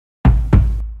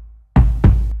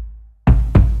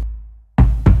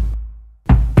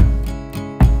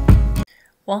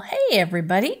Well, hey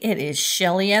everybody, it is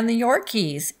Shelly and the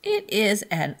Yorkies. It is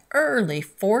an early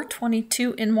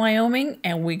 4:22 in Wyoming,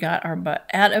 and we got our butt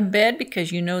out of bed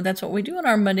because you know that's what we do on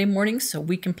our Monday mornings, so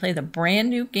we can play the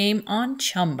brand new game on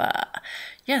Chumba.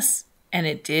 Yes, and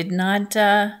it did not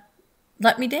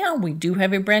let me down. We do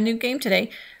have a brand new game today,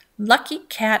 Lucky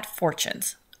Cat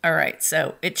Fortunes. All right,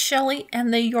 so it's Shelly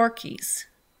and the Yorkies,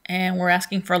 and we're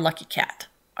asking for a lucky cat.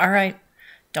 All right.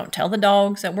 Don't tell the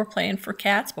dogs that we're playing for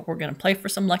cats, but we're going to play for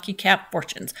some lucky cat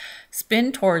fortunes.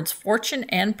 Spin towards fortune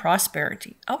and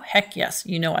prosperity. Oh, heck yes.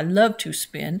 You know I love to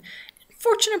spin.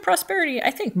 Fortune and prosperity,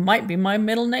 I think, might be my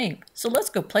middle name. So let's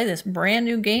go play this brand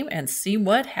new game and see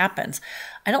what happens.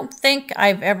 I don't think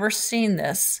I've ever seen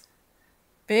this.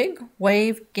 Big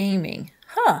Wave Gaming.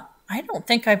 Huh. I don't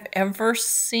think I've ever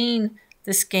seen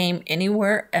this game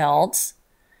anywhere else.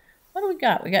 What do we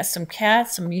got? We got some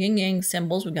cats, some yin-yang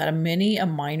symbols. We got a mini, a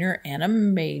minor, and a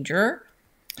major.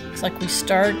 Looks like we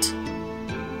start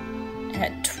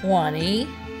at 20.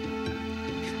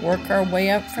 Work our way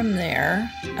up from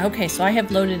there. Okay, so I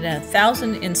have loaded in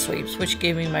 1,000 in sweeps, which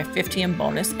gave me my 50 in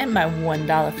bonus and my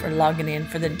 $1 for logging in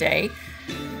for the day.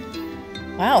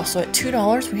 Wow, so at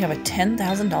 $2, we have a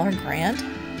 $10,000 grand.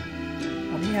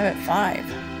 What do you have at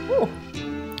 5? Ooh.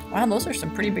 Wow, those are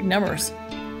some pretty big numbers.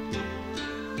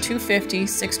 250,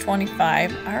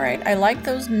 625. All right, I like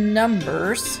those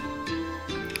numbers.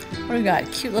 What do we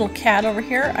got? Cute little cat over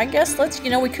here. I guess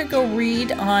we could go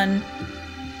read on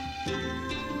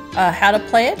how to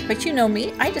play it, but you know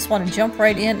me, I just want to jump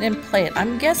right in and play it.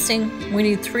 I'm guessing we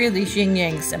need 3 of these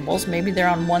yin-yang symbols. Maybe they're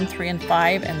on 1, 3, and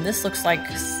 5, and this looks like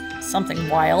something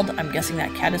wild. I'm guessing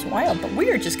that cat is wild, but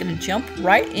we are just going to jump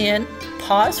right in,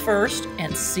 pause first,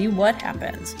 and see what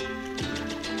happens.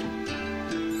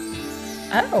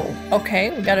 Oh, okay,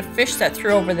 we got a fish that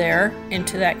threw over there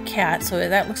into that cat, so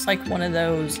that looks like one of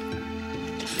those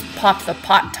pop the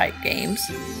pot type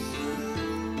games.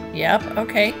 Yep,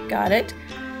 okay, got it.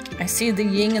 I see the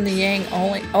yin and the yang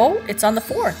only. Oh, it's on the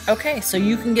 4th. Okay, so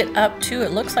you can get up to,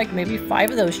 it looks like maybe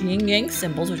 5 of those yin yang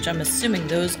symbols, which I'm assuming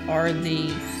those are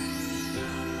the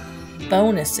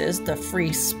bonuses, the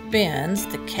free spins.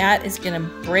 The cat is going to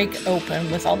break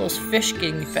open with all those fish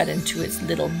getting fed into its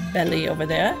little belly over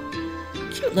there.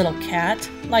 Cute little cat.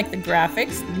 Like the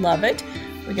graphics. Love it.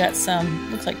 We got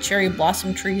some, looks like cherry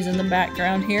blossom trees in the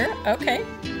background here. Okay.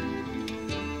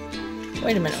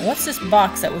 Wait a minute. What's this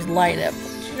box that was light up?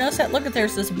 Did you notice that? Look at,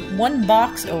 there's this one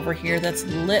box over here that's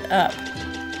lit up.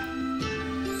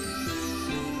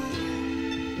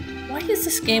 Why does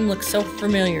this game look so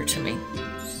familiar to me?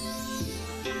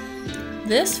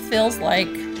 This feels like...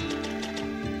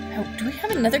 Oh, do we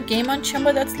have another game on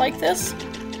Chumba that's like this?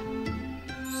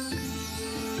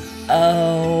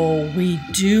 Oh, we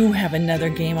do have another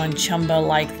game on Chumba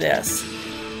like this.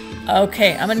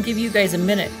 Okay, I'm going to give you guys a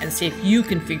minute and see if you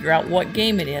can figure out what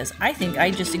game it is. I think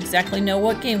I just exactly know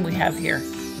what game we have here.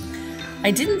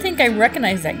 I didn't think I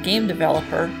recognized that game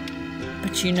developer,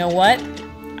 but you know what?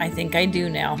 I think I do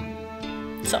now.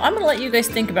 So I'm going to let you guys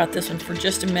think about this one for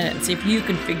just a minute and see if you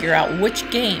can figure out which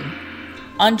game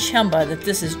on Chumba that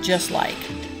this is just like.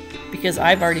 Because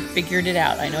I've already figured it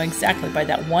out. I know exactly by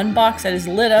that one box that is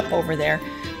lit up over there.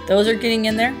 Those are getting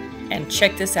in there. And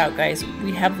check this out, guys.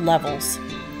 We have levels.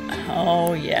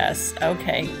 Oh, yes.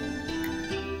 Okay.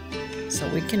 So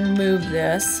we can move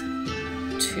this.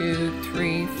 2,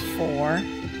 3, 4.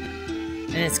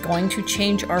 And it's going to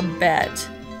change our bet.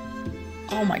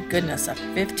 Oh my goodness, a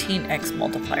 15x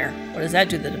multiplier. What does that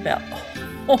do to the bet?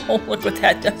 Oh, look what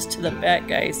that does to the bet,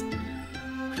 guys.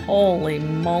 Holy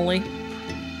moly.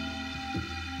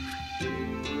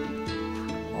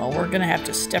 Well, we're going to have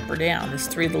to step her down. Is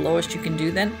 3 the lowest you can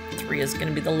do then? 3 is going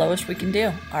to be the lowest we can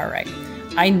do. All right.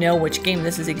 I know which game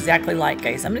this is exactly like,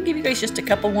 guys. I'm going to give you guys just a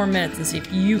couple more minutes and see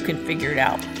if you can figure it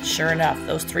out. Sure enough,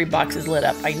 those 3 boxes lit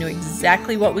up. I knew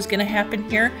exactly what was going to happen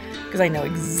here because I know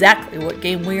exactly what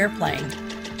game we are playing.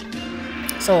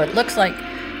 So it looks like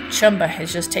Chumba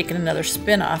has just taken another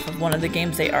spin-off of one of the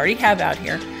games they already have out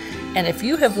here. And if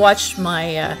you have watched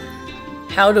my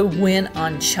How to Win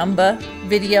on Chumba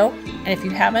video, and if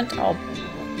you haven't, I'll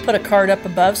put a card up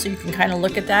above so you can kind of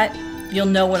look at that. You'll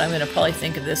know what I'm going to probably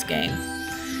think of this game.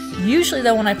 Usually,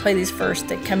 though, when I play these first,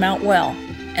 they come out well.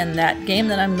 And that game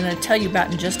that I'm going to tell you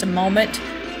about in just a moment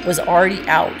was already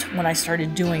out when I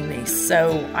started doing these.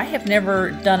 So I have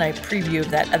never done a preview of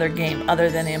that other game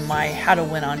other than in my How to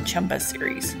Win on Chumba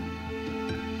series.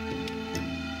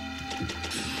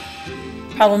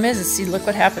 Problem is, see, look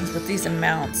what happens with these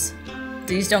amounts.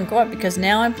 These don't go up because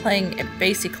now I'm playing at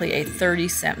basically a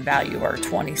 30-cent value or a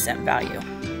 20-cent value.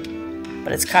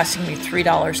 But it's costing me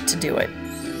 $3 to do it.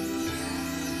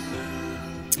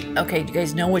 Okay, do you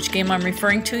guys know which game I'm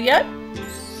referring to yet?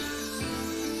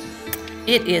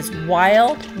 It is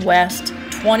Wild West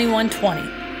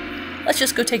 2120. Let's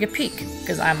just go take a peek,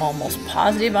 because I'm almost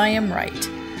positive I am right.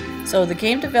 So the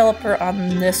game developer on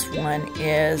this one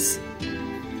is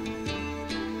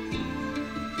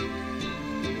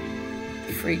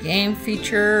free game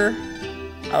feature.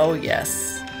 Oh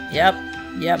yes, yep.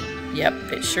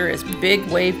 It sure is. Big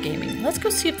Wave Gaming. Let's go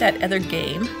see if that other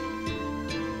game,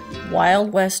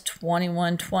 Wild West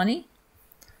 2120,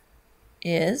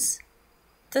 is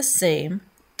the same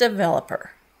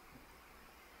developer.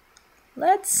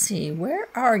 Let's see, where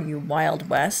are you, Wild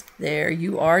West? There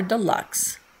you are,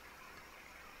 Deluxe.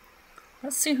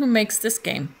 Let's see who makes this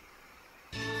game.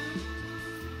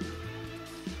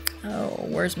 Oh,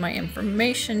 where's my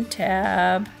information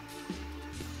tab?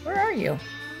 Where are you?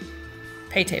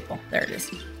 Pay table, there it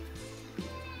is.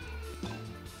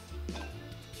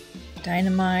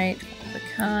 Dynamite, of the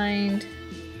kind.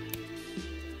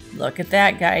 Look at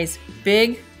that, guys.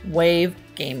 Big Wave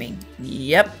Gaming.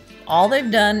 Yep, all they've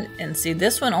done, and see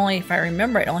this one only, if I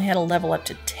remember, it only had a level up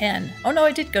to 10. Oh no,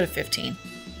 I did go to 15.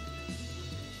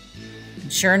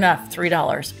 And sure enough,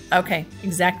 $3. Okay,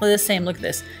 exactly the same. Look at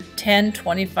this. 10,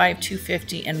 25,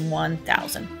 250, and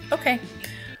 1,000. Okay.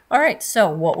 All right, so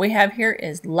what we have here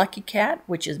is Lucky Cat,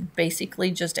 which is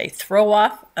basically just a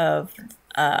throw-off of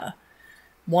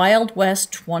Wild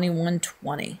West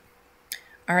 2120.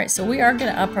 All right, so we are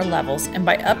going to up our levels, and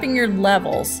by upping your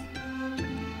levels,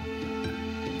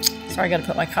 sorry, I got to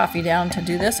put my coffee down to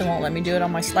do this. It won't let me do it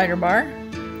on my slider bar.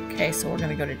 Okay, so we're going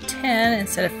to go to 10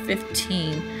 instead of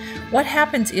 15. What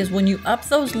happens is when you up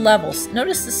those levels,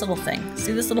 notice this little thing.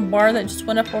 See this little bar that just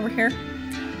went up over here?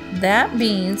 That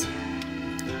means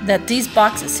that these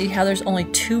boxes, see how there's only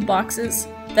 2 boxes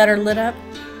that are lit up?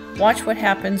 Watch what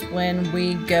happens when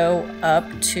we go up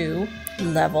to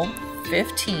level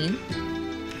 15.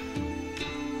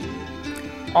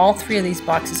 All 3 of these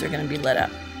boxes are going to be lit up.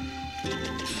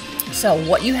 So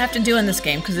what you have to do in this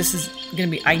game, because this is going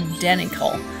to be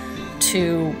identical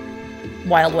to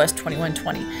Wild West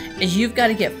 2120, is you've got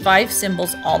to get 5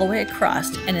 symbols all the way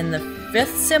across, and in the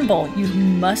 5th symbol you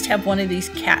must have one of these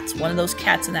cats, one of those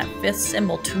cats in that 5th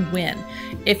symbol to win.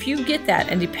 If you get that,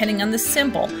 and depending on the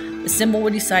symbol will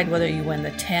decide whether you win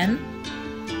the 10,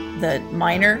 the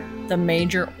minor, the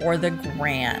major, or the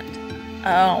grand.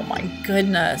 Oh my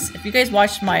goodness. If you guys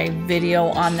watched my video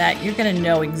on that, you're going to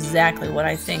know exactly what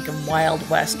I think of Wild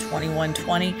West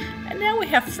 2120. And now we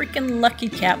have freaking Lucky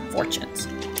Cat fortunes.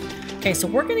 Okay, so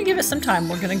we're going to give it some time.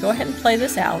 We're going to go ahead and play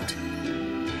this out.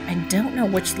 I don't know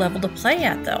which level to play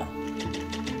at, though.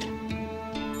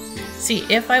 See,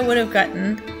 if I would have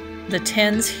gotten the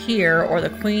 10s here or the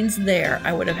queens there,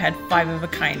 I would have had 5 of a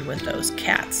kind with those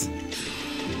cats.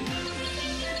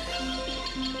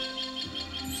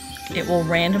 It will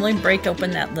randomly break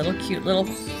open that little cute little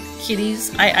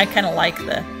kitties. I kind of like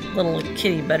the little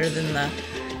kitty better than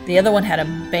the other one had a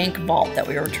bank vault that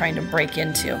we were trying to break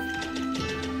into.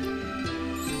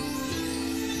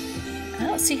 I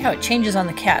don't see how it changes on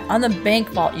the cat. On the bank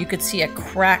vault, you could see a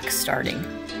crack starting.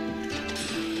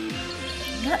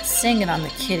 I'm not seeing it on the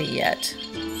kitty yet.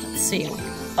 Let's see.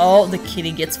 Oh, the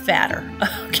kitty gets fatter.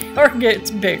 Okay, or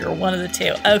gets bigger, one of the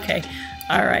two. Okay,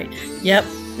 all right. Yep,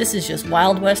 this is just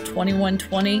Wild West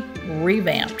 2120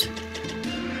 revamped.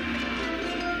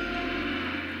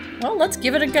 Well, let's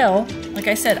give it a go. Like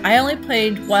I said, I only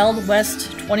played Wild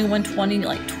West 2120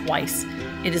 like twice.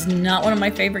 It is not one of my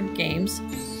favorite games.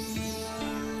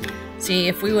 See,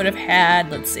 if we would have had,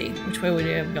 let's see, which way would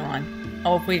it have gone?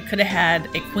 Oh, if we could have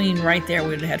had a queen right there, we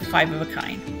would have had 5 of a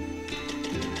kind.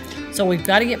 So we've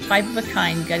got to get 5 of a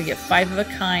kind. We've got to get 5 of a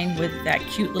kind with that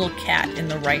cute little cat in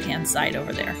the right-hand side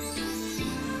over there.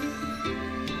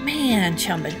 Man,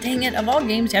 Chumba, dang it. Of all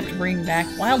games, you have to bring back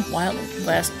Wild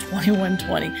West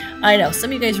 2120. I know,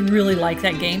 some of you guys really like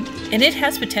that game, and it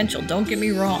has potential, don't get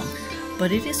me wrong,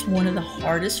 but it is one of the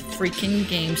hardest freaking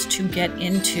games to get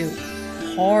into.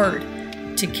 Hard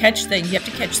to catch that. You have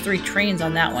to catch 3 trains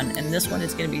on that one, and this one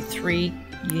is going to be 3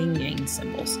 yin-yang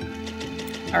symbols.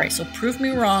 All right, so prove me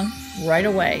wrong right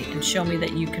away and show me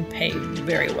that you can pay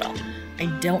very well. I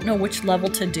don't know which level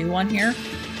to do on here.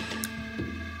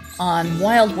 On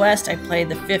Wild West, I played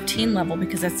the 15 level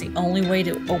because that's the only way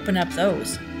to open up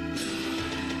those.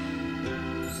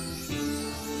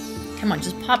 Come on,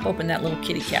 just pop open that little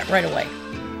kitty cat right away.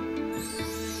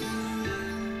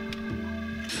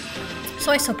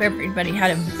 So I hope everybody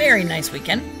had a very nice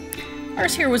weekend.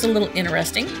 Ours here was a little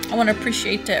interesting. I want to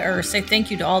appreciate or say thank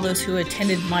you to all those who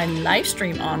attended my live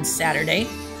stream on Saturday.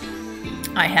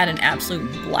 I had an absolute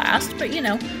blast, but you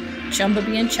know, Chumba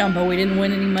being Chumba. We didn't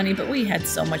win any money, but we had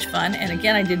so much fun. And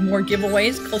again, I did more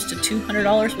giveaways. Close to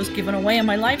 $200 was given away on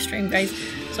my live stream, guys.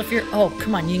 So if you're, oh,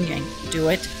 come on, Yin Yang, do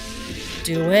it.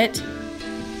 Do it.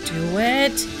 Do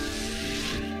it.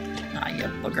 Ah, you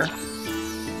booger.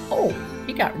 Oh,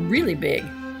 he got really big.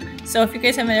 So if you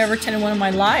guys haven't ever attended one of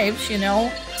my lives, you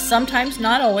know, sometimes,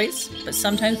 not always, but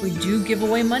sometimes we do give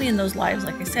away money in those lives.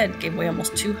 Like I said, gave away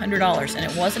almost $200, and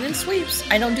it wasn't in sweeps.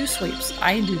 I don't do sweeps.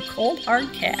 I do cold,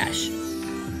 hard cash.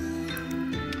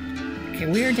 Okay,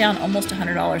 we are down almost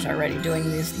 $100 already doing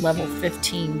these level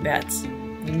 15 bets.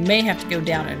 We may have to go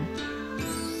down in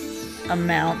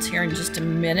amounts here in just a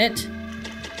minute.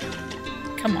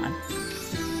 Come on.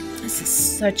 This is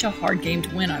such a hard game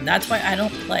to win on. That's why I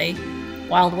don't play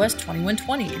Wild West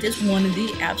 2120. It is one of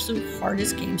the absolute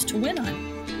hardest games to win on.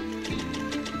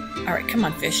 All right, come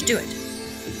on, fish, do it.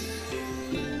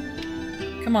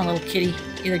 Come on, little kitty.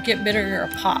 Either get bitter or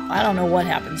pop. I don't know what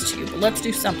happens to you, but let's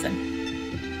do something.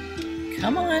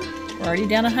 Come on. We're already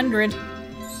down 100.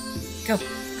 Go,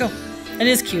 go. It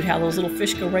is cute how those little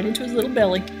fish go right into his little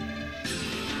belly.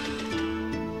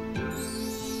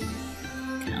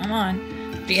 Come on.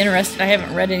 Be interested. I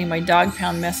haven't read any of my dog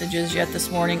pound messages yet this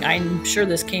morning. I'm sure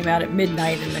this came out at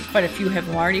midnight and quite a few have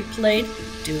already played.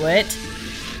 Do it.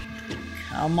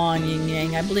 Come on, Yin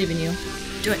Yang. I believe in you.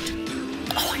 Do it.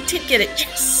 Oh, I did get it.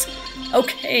 Yes.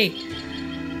 Okay.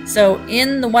 So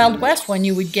in the Wild West one,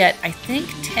 you would get, I think,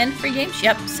 10 free games.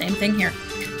 Yep, same thing here.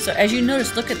 So as you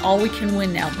notice, look at all we can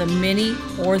win now, the mini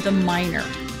or the minor.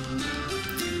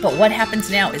 But what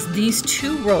happens now is these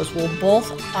two rows will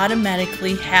both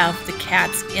automatically have the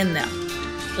cats in them.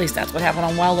 At least that's what happened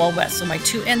on Wild Wild West. So my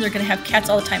two ends are going to have cats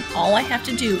all the time. All I have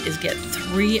to do is get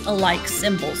 3 alike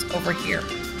symbols over here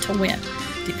to win.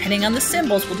 Depending on the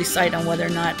symbols, we'll decide on whether or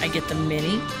not I get the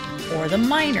mini or the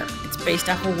minor. It's based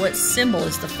off of what symbol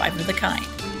is the 5 of the kind.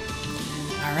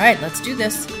 All right, let's do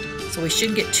this. So we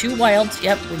should get 2 wilds.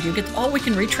 Yep, we do get, oh, we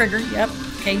can re-trigger. Yep,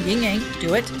 okay, Yin Yang,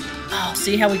 do it. Oh,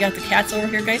 see how we got the cats over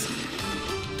here, guys?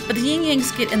 But the Yin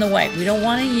Yangs get in the way. We don't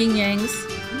want any Yin Yangs.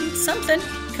 We need something.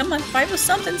 Come on, 5 of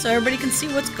something so everybody can see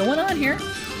what's going on here.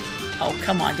 Oh,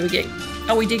 come on. Do we get...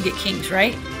 Oh, we did get kings,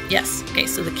 right? Yes. Okay,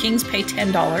 so the kings pay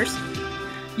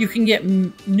 $10. You can get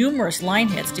numerous line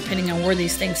hits depending on where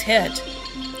these things hit.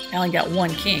 I only got 1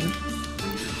 king.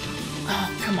 Oh,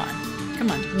 come on. Come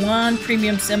on. 1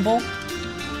 premium symbol.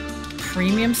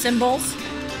 Premium symbols.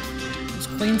 Those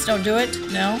queens don't do it?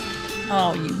 No?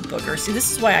 Oh, you booger. See,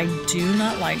 this is why I do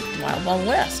not like Wild Wild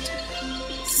West.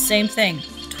 Same thing.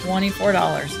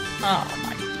 $24. Oh,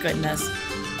 my goodness.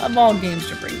 Of all games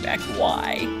to bring back,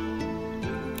 why?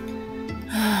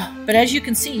 But as you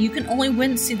can see, you can only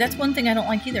win. See, that's one thing I don't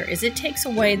like either, is it takes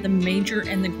away the major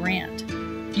and the grand.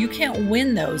 You can't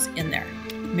win those in there.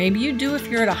 Maybe you do if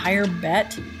you're at a higher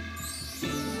bet.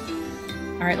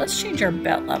 All right, let's change our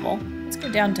bet level. Let's go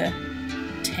down to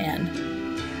 10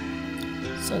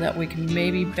 so that we can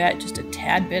maybe bet just a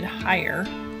tad bit higher.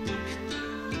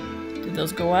 Did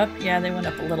those go up? Yeah, they went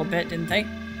up a little bit, didn't they?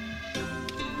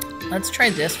 Let's try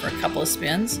this for a couple of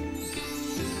spins.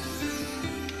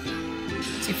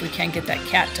 See if we can't get that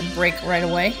cat to break right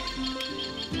away.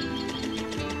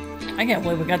 I can't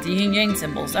believe we got the yin yang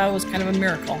symbols. That was kind of a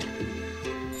miracle.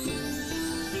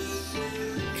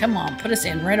 Come on, put us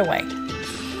in right away.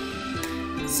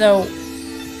 So,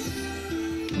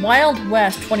 Wild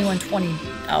West 2120,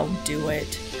 oh, do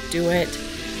it, do it,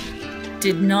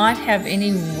 did not have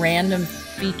any random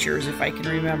features, if I can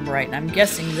remember right, and I'm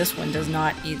guessing this one does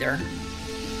not either.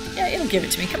 Yeah, it'll give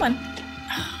it to me, come on.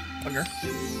 Oh, bugger.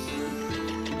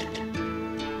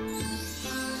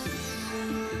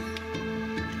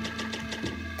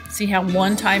 See how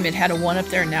one time it had a 1 up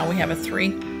there, and now we have a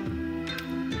 3?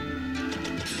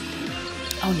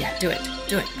 Oh yeah, do it.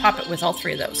 Do it. Pop it with all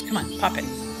 3 of those. Come on, pop it.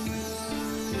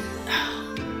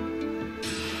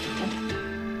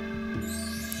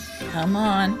 Come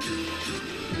on.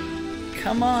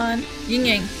 Come on. Yin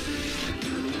Yang.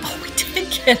 Oh, we did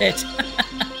get it.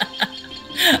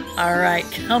 All right.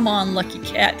 Come on, lucky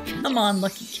cat. Come on,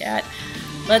 lucky cat.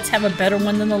 Let's have a better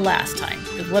one than the last time.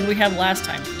 Because what did we have last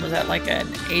time? Was that like an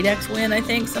 8x win, I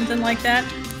think? Something like that?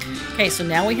 Okay, so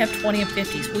now we have 20 and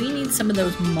 50s. We need some of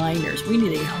those minors. We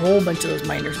need a whole bunch of those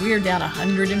minors. We are down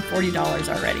 $140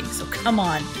 already. So come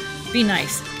on. Be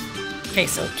nice. Okay,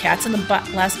 so cats in the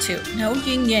last 2. No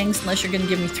yin yangs unless you're going to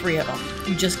give me 3 of them.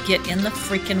 You just get in the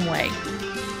freaking way.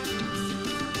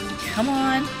 Come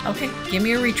on. Okay, give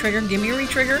me a retrigger. Give me a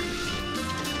retrigger.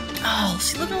 Oh,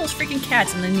 see, look at all those freaking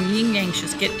cats, and then the yin yangs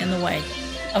just get in the way.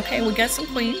 Okay, we got some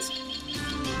queens.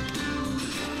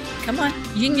 Come on,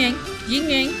 yin yang, yin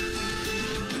yang.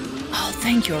 Oh,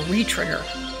 thank you, a retrigger.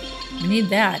 We need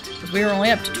that, because we were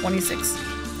only up to 26.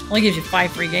 Only gives you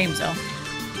 5 free games, though.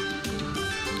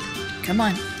 Come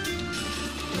on.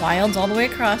 Wilds all the way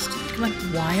across. Come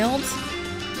on, wilds.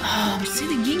 Oh, see,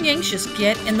 the yin-yangs just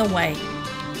get in the way.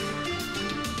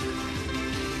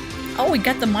 Oh, we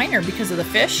got the minor because of the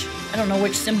fish. I don't know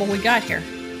which symbol we got here.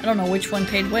 I don't know which one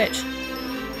paid which.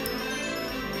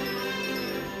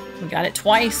 We got it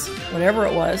twice, whatever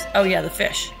it was. Oh yeah, the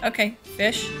fish. Okay,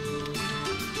 fish.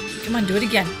 Come on, do it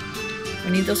again.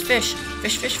 We need those fish.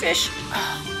 Fish, fish, fish.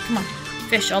 Oh, come on.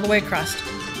 Fish all the way across.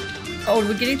 Oh, did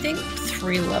we get anything?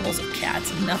 3 levels of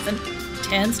cats. Nothing.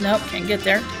 10s? Nope, can't get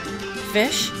there.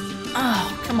 Fish.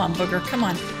 Oh, come on, booger. Come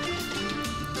on.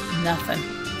 Nothing.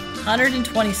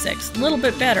 126. A little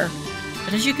bit better.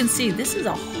 But as you can see, this is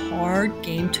a hard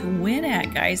game to win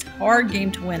at, guys. Hard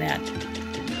game to win at.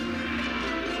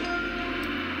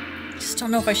 Just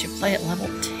don't know if I should play at level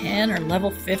 10 or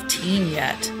level 15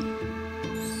 yet.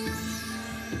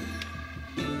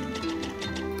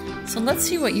 So let's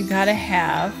see what you gotta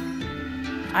have.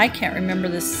 I can't remember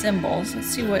the symbols. Let's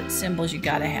see what symbols you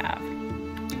gotta have.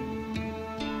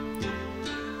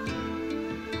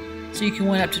 So you can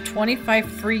win up to 25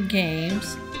 free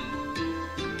games.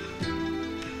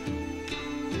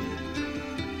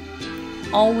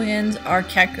 All wins are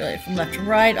calculated from left to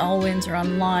right. All wins are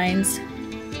on lines.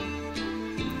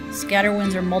 Scatter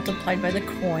wins are multiplied by the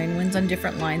coin. Wins on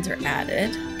different lines are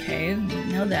added. Okay, we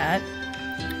know that.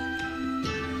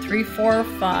 3, 4,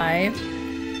 5.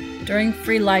 During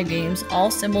free live games,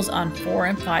 all symbols on 4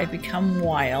 and 5 become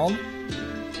wild.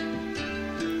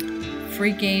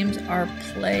 Free games are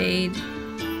played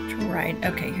to right.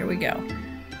 Okay, here we go.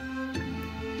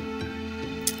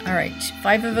 Alright,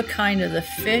 5 of a kind of the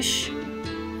fish,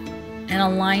 and a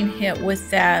line hit with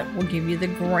that will give you the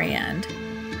grand.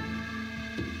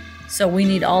 So we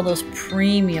need all those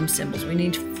premium symbols. We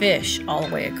need fish all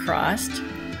the way across.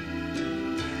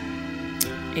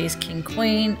 Ace, king,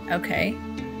 queen. Okay.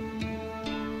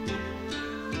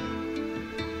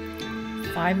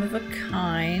 5 of a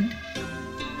kind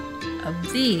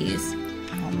of these.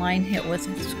 A line hit with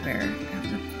a square. That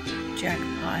was a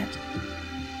jackpot.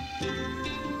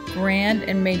 Grand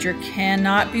and major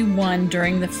cannot be won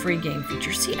during the free game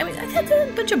feature. See, I mean, that's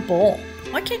a bunch of bull.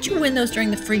 Why can't you win those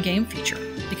during the free game feature?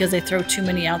 Because they throw too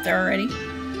many out there already?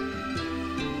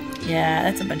 Yeah,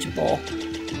 that's a bunch of bull.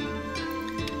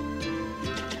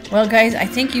 Well, guys, I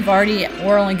think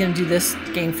we're only going to do this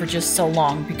game for just so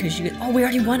long because oh, we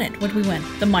already won it. What did we win?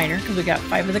 The minor, because we got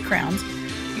 5 of the crowns.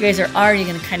 You guys are already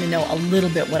going to kind of know a little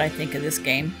bit what I think of this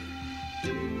game.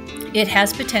 It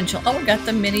has potential. Oh, we got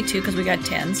the mini too because we got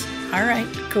 10s. All right,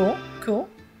 cool, cool.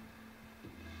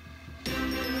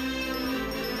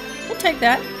 We'll take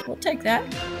that. We'll take that.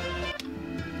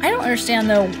 I don't understand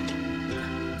though.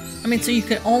 I mean, so you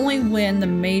could only win the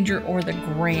major or the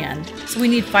grand. So we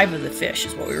need 5 of the fish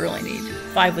is what we really need.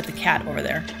 5 with the cat over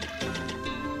there.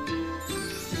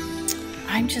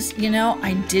 I'm just, you know,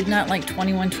 I did not like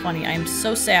 2120. I am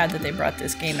so sad that they brought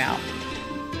this game out.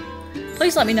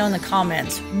 Please let me know in the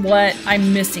comments what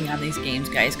I'm missing on these games,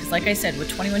 guys. Because like I said, with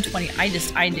 2120, I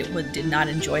did not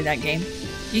enjoy that game.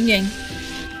 Ying yang.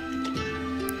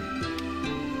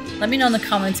 Let me know in the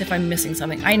comments if I'm missing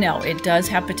something. I know, it does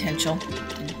have potential.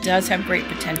 It does have great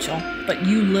potential. But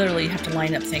you literally have to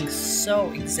line up things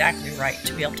so exactly right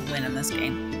to be able to win in this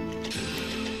game.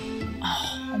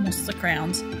 Oh, almost the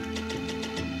crowns.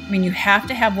 I mean, you have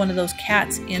to have one of those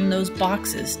cats in those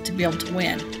boxes to be able to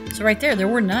win. So right there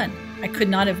were none. I could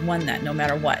not have won that no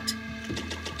matter what.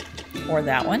 Or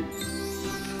that one.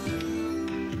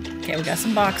 Okay, we got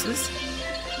some boxes.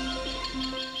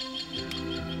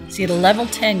 See, the level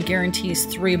 10 guarantees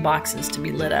 3 boxes to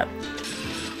be lit up.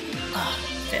 Oh,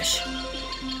 fish.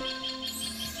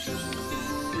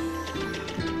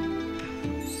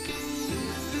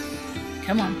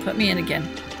 Come on, put me in again.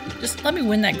 Just let me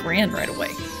win that grand right away.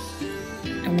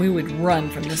 And we would run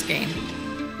from this game.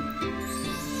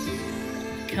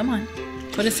 Come on,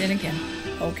 put us in again.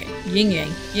 Okay, yin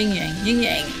yang, yin yang, yin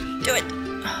yang. Do it.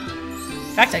 Oh.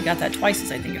 In fact, I got that twice.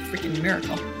 Is I think a freaking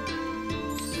miracle.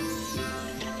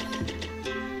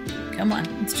 Come on,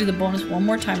 let's do the bonus one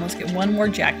more time. Let's get one more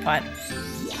jackpot.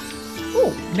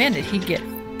 Oh, man, did he get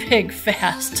big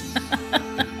fast.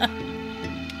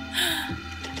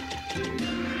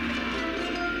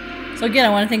 So again, I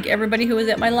want to thank everybody who was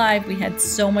at my live. We had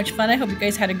so much fun. I hope you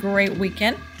guys had a great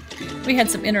weekend. We had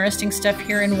some interesting stuff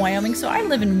here in Wyoming. So I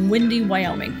live in windy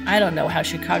Wyoming. I don't know how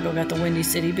Chicago got the windy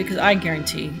city because I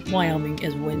guarantee Wyoming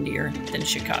is windier than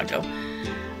Chicago.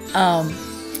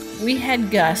 We had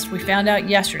gusts. We found out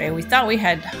yesterday. We thought we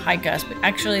had high gusts, but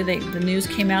actually the news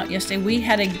came out yesterday. We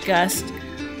had a gust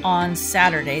on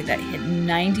Saturday that hit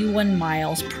 91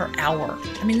 miles per hour.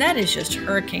 I mean, that is just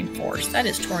hurricane force. That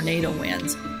is tornado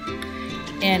winds.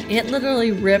 And it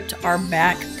literally ripped our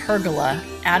back pergola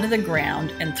out of the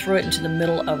ground and threw it into the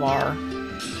middle of our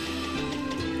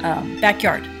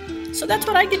backyard. So that's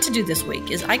what I get to do this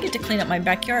week, is I get to clean up my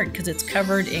backyard because it's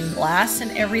covered in glass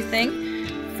and everything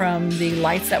from the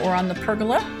lights that were on the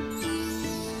pergola.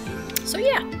 So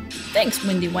yeah, thanks,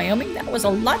 windy Wyoming. That was a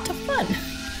lot of fun.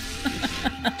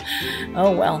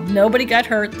 Oh well, nobody got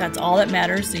hurt. That's all that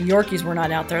matters. The Yorkies were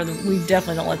not out there. We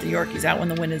definitely don't let the Yorkies out when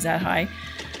the wind is that high.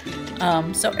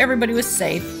 So everybody was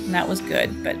safe, and that was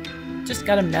good, but just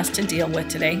got a mess to deal with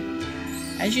today.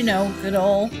 As you know, good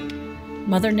old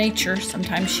Mother Nature,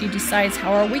 sometimes she decides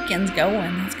how our weekends go,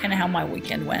 and that's kind of how my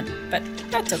weekend went, but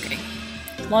that's okay.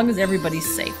 As long as everybody's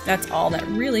safe, that's all that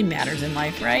really matters in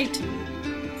life, right?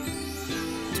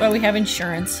 That's why we have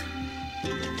insurance.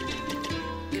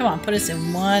 Come on, put us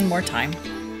in one more time.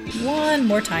 One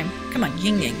more time. Come on,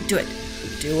 yin yang, do it.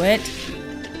 Do it.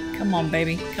 Come on,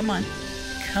 baby, come on.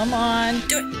 Come on,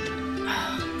 do it.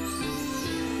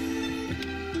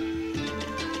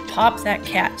 Pop that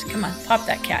cat. Come on, pop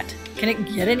that cat. Can it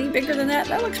get any bigger than that?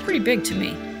 That looks pretty big to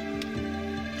me.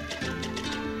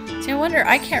 See, I wonder,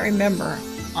 I can't remember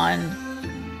on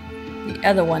the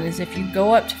other one, is if you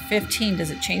go up to 15,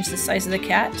 does it change the size of the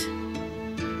cat?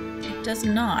 It does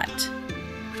not.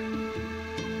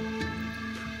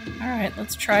 All right,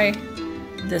 let's try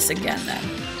this again then.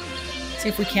 See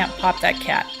if we can't pop that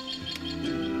cat.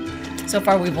 So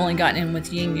far, we've only gotten in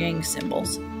with yin-yang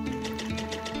symbols.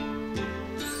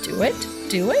 Do it,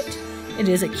 do it. It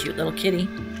is a cute little kitty.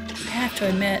 I have to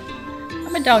admit,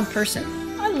 I'm a dog person.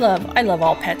 I love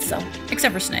all pets though,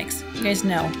 except for snakes. You guys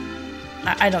know,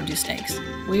 I don't do snakes.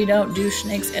 We don't do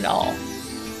snakes at all.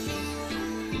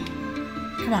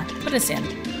 Come on, put us in.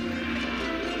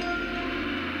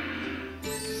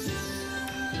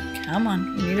 Come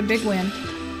on, we need a big win.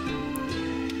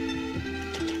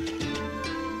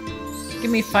 Give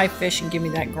me 5 fish and give me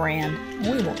that grand.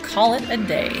 And we will call it a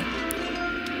day.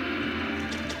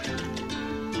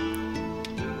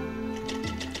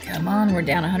 Come on, we're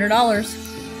down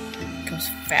 $100. Goes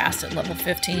fast at level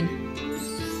 15.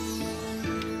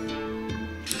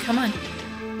 Come on.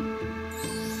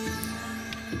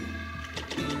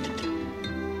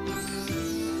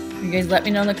 You guys let me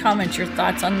know in the comments your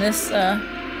thoughts on this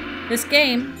this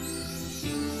game.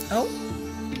 Oh,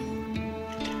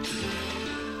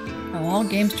 all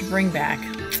games to bring back.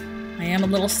 I am a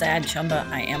little sad, Chumba.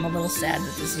 I am a little sad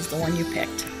that this is the one you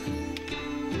picked.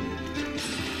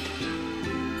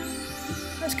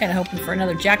 I was kind of hoping for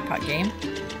another jackpot game.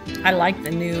 I like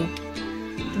the new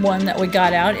one that we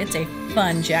got out. It's a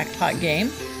fun jackpot game.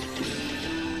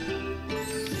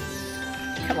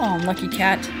 Come on, Lucky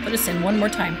Cat. Put us in one more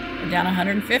time. We're down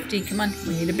 150. Come on,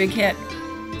 we need a big hit.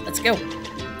 Let's go.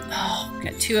 Oh,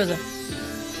 got 2 of the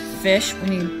fish. We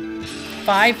need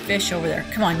 5 fish over there.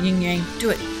 Come on, yin yang. Do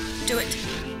it. Do it.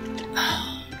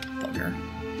 Oh, bugger.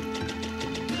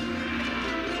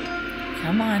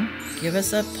 Come on. Give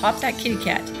us a pop that kitty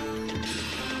cat.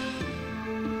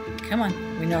 Come on.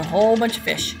 We know a whole bunch of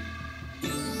fish.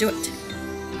 Do it.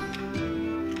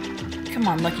 Come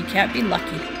on, Lucky Cat. Be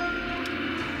lucky.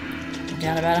 We're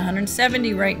down about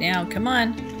 170 right now. Come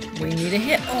on. We need a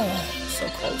hit. Oh, so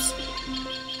close.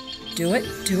 Do it.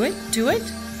 Do it. Do it.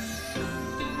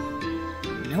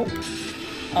 Nope.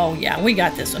 Oh, yeah, we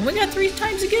got this one. We got 3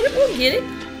 times to get it. We'll get it.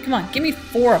 Come on, give me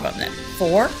 4 of them then.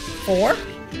 4, 4.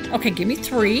 Okay, give me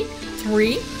 3,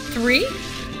 3, 3.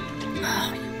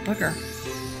 Oh, you booger.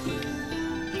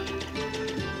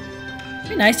 It'd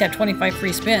be nice to have 25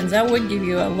 free spins. That would give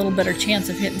you a little better chance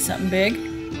of hitting something big.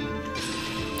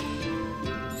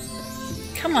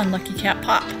 Come on, Lucky Cat,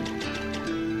 pop.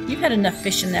 You've had enough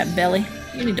fish in that belly.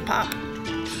 You need to pop.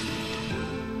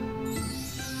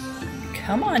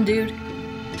 Come on, dude.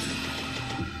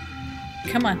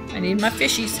 Come on, I need my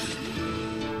fishies.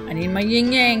 I need my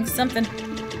yin-yang, something.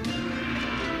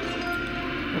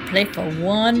 We'll play for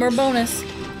one more bonus.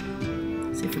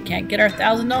 See if we can't get our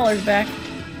 $1,000 back.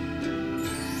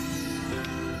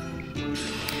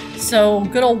 So,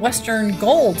 good old Western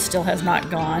Gold still has not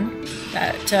gone.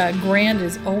 That grand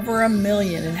is over $1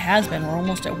 million and has been. We're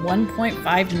almost at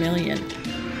 1.5 million.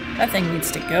 That thing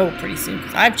needs to go pretty soon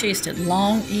because I've chased it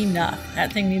long enough.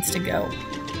 That thing needs to go.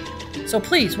 So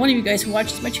please, one of you guys who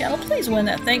watches my channel, please win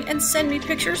that thing and send me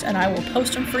pictures and I will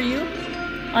post them for you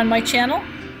on my channel.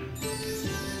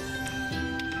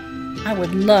 I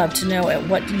would love to know at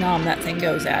what denom that thing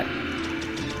goes at.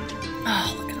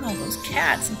 Oh, look at all those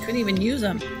cats and couldn't even use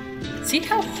them. See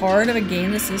how hard of a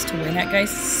game this is to win at,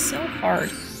 guys? So hard.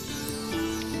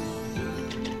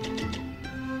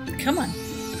 Come on.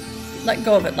 Let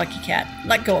go of it, Lucky Cat.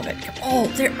 Let go of it. Oh,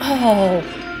 there. Oh.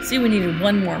 See, we needed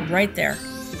one more right there.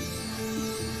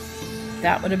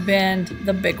 That would have been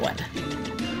the big one.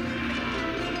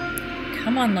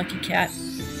 Come on, Lucky Cat.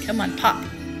 Come on, pop.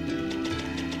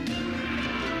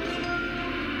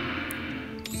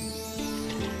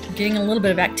 Getting a little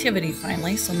bit of activity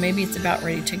finally, so maybe it's about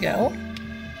ready to go.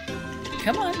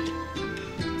 Come on.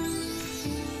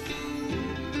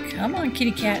 Come on,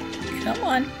 kitty cat. Come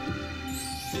on.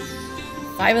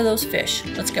 5 of those fish.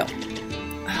 Let's go.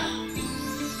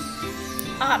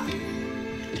 Pop.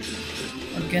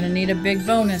 We're gonna need a big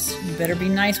bonus. You better be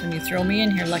nice when you throw me in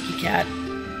here, Lucky Cat.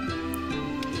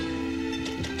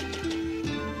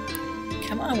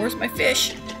 Come on, where's my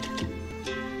fish?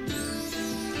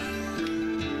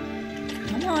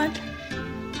 Come on.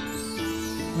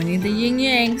 We need the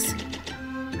yin-yangs.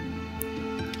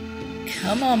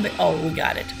 Come on. Oh, we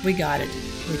got it. We got it.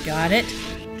 We got it.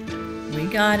 We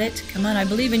got it. Come on, I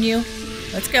believe in you.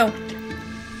 Let's go.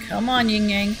 Come on,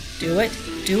 yin-yang. Do it.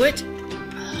 Do it.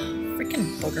 Oh,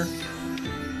 freaking booger.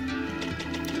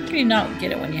 How can you not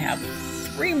get it when you have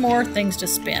 3 more things to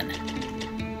spin?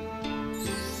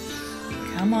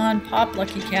 Come on, pop,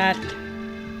 Lucky Cat.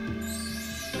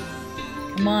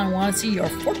 Come on, I want to see your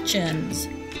fortunes.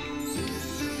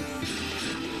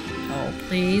 Oh,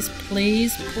 please,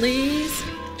 please, please.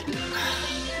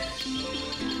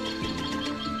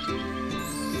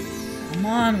 Come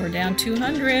on, we're down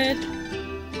 200.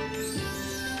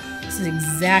 This is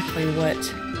exactly what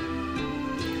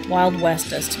Wild West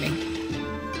does to me.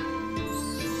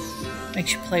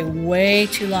 Makes you play way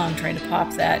too long trying to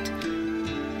pop that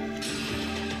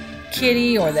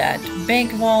kitty or that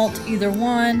bank vault, either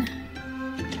one.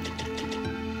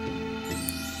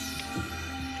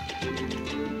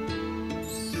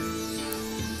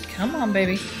 Come on,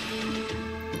 baby.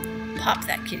 Pop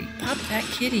that kitty. Pop that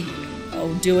kitty.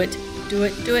 Oh, do it. Do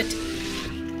it. Do it.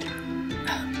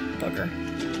 Oh, booger.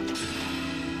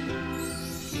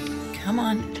 Come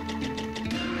on.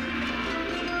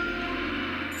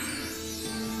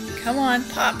 Come on.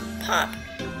 Pop. Pop.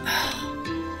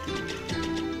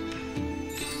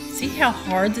 See how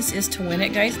hard this is to win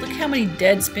it, guys? Look how many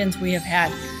dead spins we have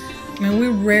had. I mean, we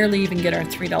rarely even get our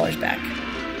 $3 back.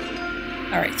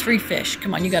 All right, 3 fish.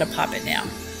 Come on, you gotta pop it now.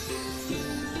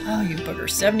 Oh, you booger,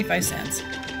 75 cents.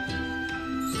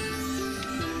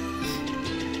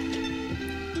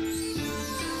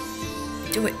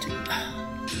 Do it.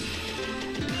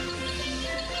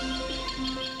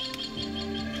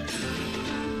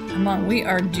 Come on, we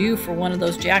are due for one of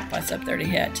those jackpots up there to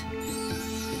hit.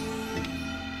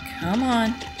 Come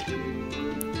on.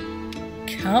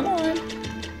 Come on.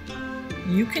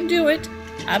 You can do it.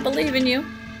 I believe in you.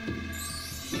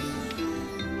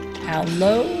 How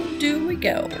low do we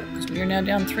go? Because we are now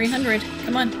down 300.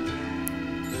 Come on.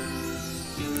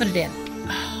 Put it in.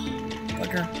 Oh,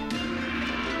 bugger.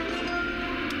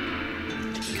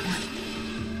 Come on.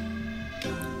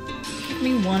 Give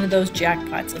me one of those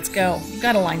jackpots. Let's go. You've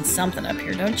got to line something up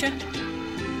here, don't you?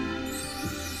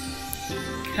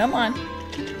 Come on.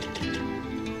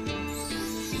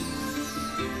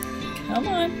 Come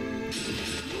on.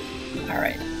 All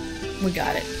right. We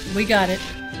got it. We got it.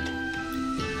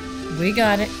 We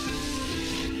got it.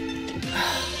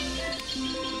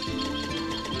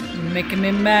 You're making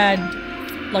me mad,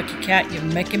 Lucky Cat. You're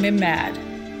making me mad.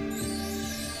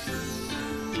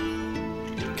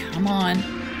 Come on.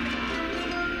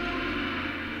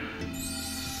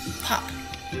 Pop.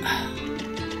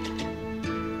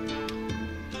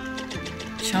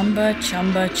 Chumba,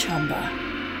 chumba, chumba.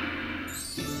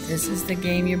 This is the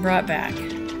game you brought back.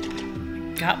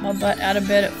 Got my butt out of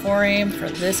bed at 4 a.m. for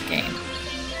this game.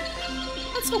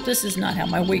 Let's hope this is not how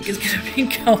my week is going to be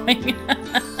going.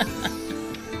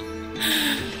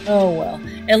 Oh well.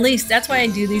 At least that's why I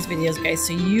do these videos, guys,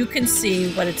 so you can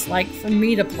see what it's like for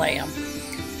me to play them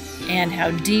and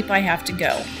how deep I have to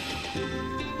go.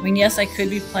 I mean, yes, I could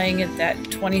be playing at that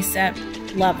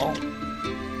 20-cent level,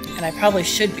 and I probably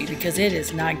should be because it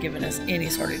is not giving us any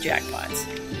sort of jackpots.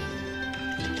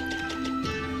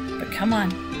 But come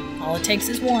on. All it takes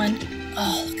is one.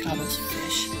 Oh, look at all those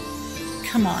fish.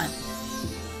 Come on.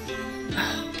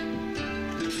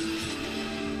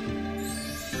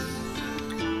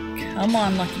 Come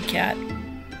on, Lucky Cat.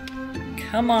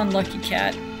 Come on, Lucky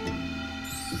Cat.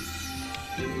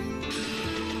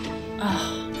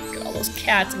 Oh, look at all those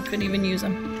cats. We couldn't even use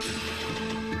them.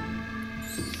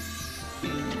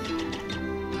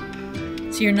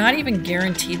 So you're not even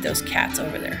guaranteed those cats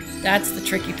over there. That's the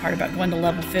tricky part about going to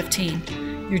level 15.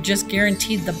 You're just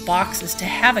guaranteed the boxes to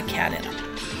have a cat in them.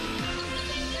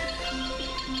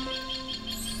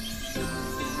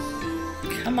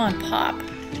 Come on, pop.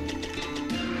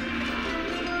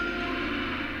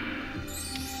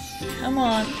 Come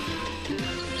on.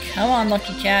 Come on,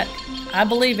 Lucky Cat. I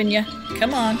believe in you.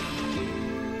 Come on.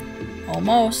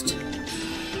 Almost.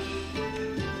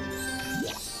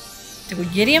 Did we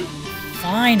get him?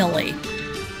 Finally.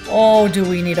 Oh, do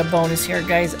we need a bonus here,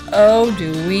 guys? Oh,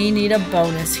 do we need a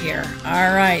bonus here?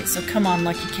 All right, so come on,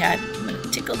 Lucky Cat. I'm going to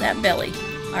tickle that belly.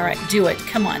 All right, do it.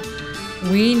 Come on.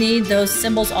 We need those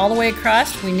symbols all the way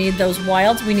across. We need those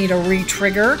wilds. We need a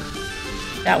re-trigger.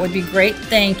 That would be great.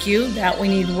 Thank you. That we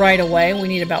need right away. We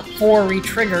need about 4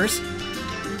 re-triggers.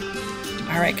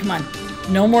 All right, come on.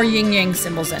 No more yin-yang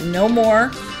symbols and no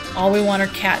more. All we want are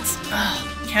cats.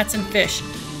 Oh, cats and fish.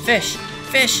 Fish.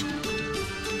 Fish.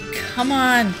 Come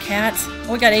on, cats.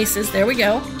 Oh, we got aces. There we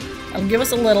go. That'll give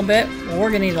us a little bit. But we're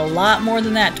going to need a lot more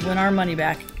than that to win our money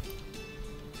back.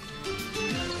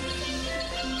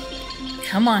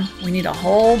 Come on. We need a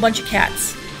whole bunch of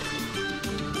cats.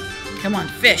 Come on,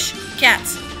 fish.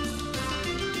 Cats.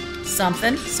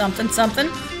 Something. Something. Something.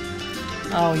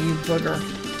 Oh, you booger.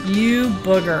 You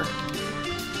booger.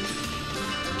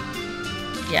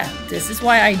 Yeah, this is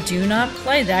why I do not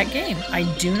play that game. I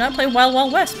do not play Wild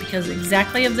Wild West because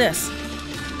exactly of this.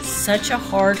 Such a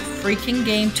hard freaking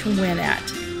game to win at.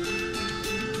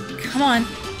 Come on.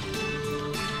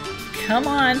 Come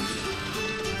on.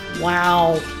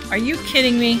 Wow. Are you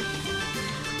kidding me?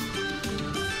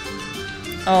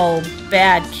 Oh,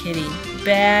 bad kitty.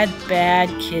 Bad, bad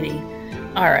kitty.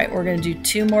 Alright, we're going to do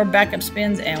 2 more backup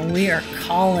spins and we are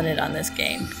calling it on this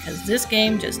game because this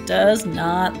game just does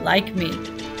not like me.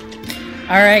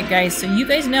 Alright guys, so you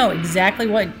guys know exactly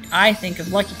what I think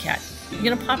of Lucky Cat. You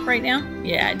gonna pop right now?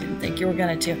 Yeah, I didn't think you were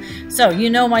gonna too. So you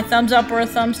know my thumbs up or a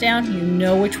thumbs down. You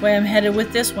know which way I'm headed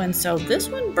with this one. So this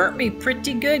one burnt me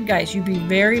pretty good, guys. You be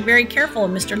very, very careful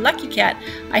of Mr. Lucky Cat.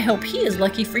 I hope he is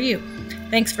lucky for you.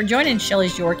 Thanks for joining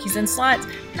Shelly's Yorkies and Slots.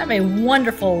 Have a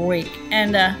wonderful week.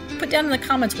 And put down in the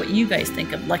comments what you guys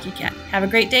think of Lucky Cat. Have a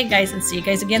great day, guys, and see you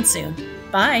guys again soon.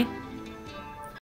 Bye.